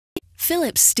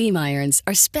Philips steam irons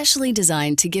are specially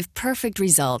designed to give perfect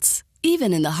results,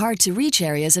 even in the hard-to-reach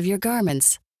areas of your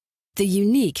garments. The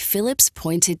unique Philips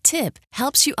pointed tip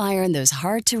helps you iron those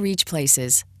hard-to-reach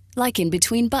places, like in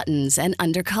between buttons and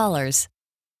under collars.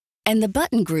 And the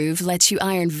button groove lets you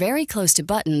iron very close to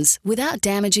buttons without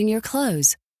damaging your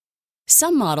clothes.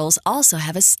 Some models also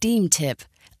have a steam tip,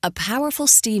 a powerful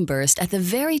steam burst at the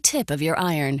very tip of your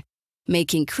iron,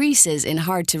 making creases in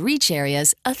hard-to-reach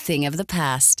areas a thing of the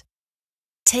past.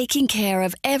 Taking care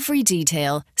of every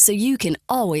detail so you can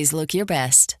always look your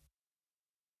best.